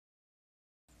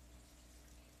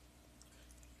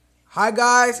Hi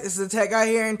guys, it's the Tech Guy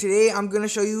here, and today I'm going to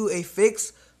show you a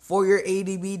fix for your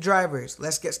ADB drivers.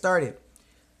 Let's get started.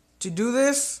 To do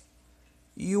this,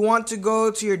 you want to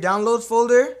go to your downloads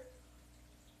folder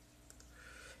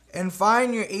and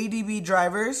find your ADB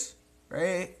drivers,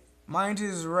 right? Mine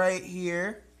is right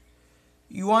here.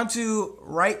 You want to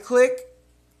right click,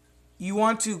 you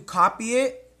want to copy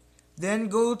it, then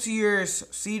go to your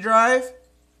C drive,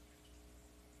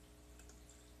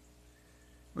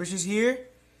 which is here.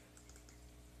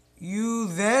 You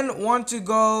then want to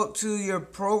go to your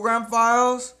program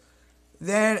files,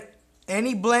 then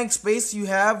any blank space you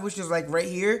have, which is like right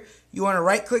here, you want to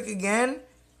right click again,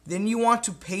 then you want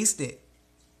to paste it.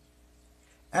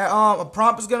 A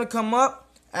prompt is going to come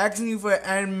up asking you for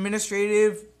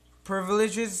administrative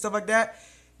privileges and stuff like that.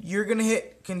 You're going to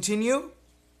hit continue.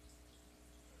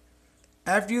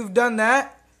 After you've done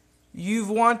that,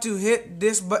 you want to hit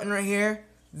this button right here,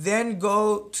 then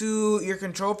go to your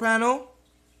control panel.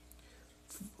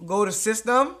 Go to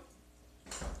System,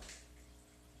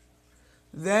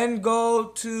 then go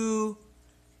to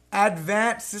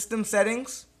Advanced System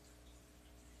Settings,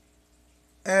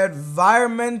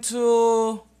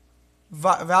 Environmental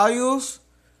Values.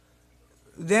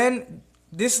 Then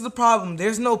this is the problem,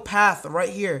 there's no path right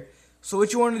here. So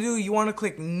what you want to do, you want to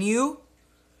click New,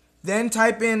 then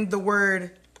type in the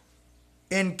word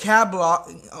in caps lock,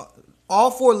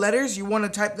 all four letters, you want to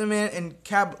type them in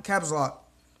caps lock.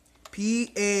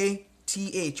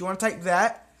 PATH. You want to type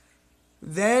that.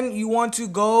 Then you want to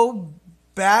go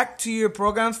back to your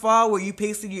programs file where you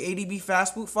pasted your ADB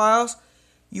fastboot files.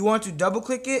 You want to double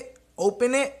click it,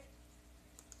 open it.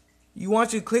 You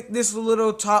want to click this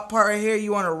little top part right here.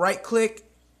 You want to right click,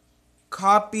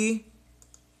 copy.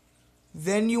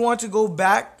 Then you want to go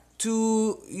back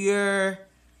to your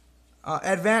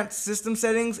advanced system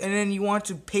settings, and then you want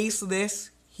to paste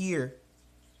this here.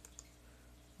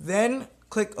 Then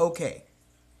click OK.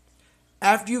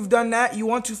 After you've done that, you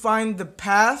want to find the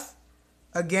path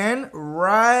again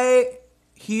right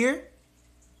here.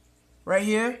 Right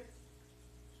here.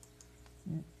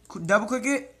 Double click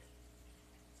it.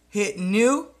 Hit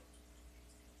New.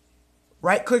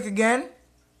 Right click again.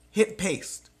 Hit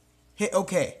Paste. Hit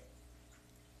OK.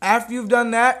 After you've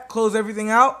done that, close everything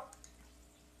out.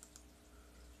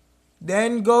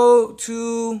 Then go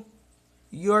to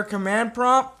your command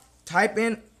prompt. Type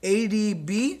in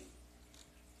ADB,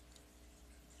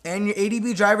 and your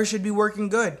ADB driver should be working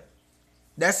good.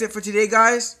 That's it for today,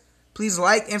 guys. Please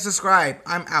like and subscribe.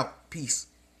 I'm out. Peace.